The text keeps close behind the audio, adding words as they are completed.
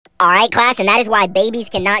Alright, class, and that is why babies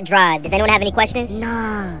cannot drive. Does anyone have any questions?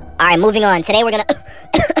 Nah. Alright, moving on. Today we're gonna...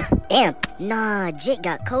 Damn. Nah, Jit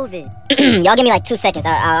got COVID. Y'all give me like 2 seconds.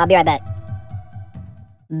 I'll be right back.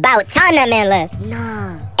 About time that man left.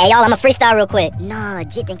 Nah. Hey, y'all, I'ma freestyle real quick. Nah,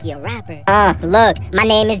 Jit think he a rapper. Look, my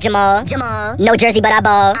name is Jamal. Jamal. No jersey, but I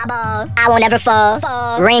ball. I ball. I won't ever fall.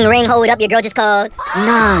 Fall. Ring, ring, hold up, your girl just called.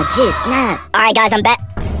 Nah, Jit, snap. Alright, guys, I'm back.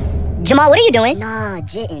 Jamal, what are you doing? Nah,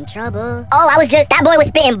 Jit in trouble. Oh, I was just... That boy was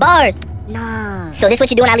spitting bars. Nah. So this what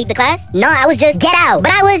you do when I leave the class? Nah, I was just... Get out.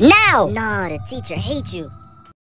 But I was... Now. Nah, the teacher hates you.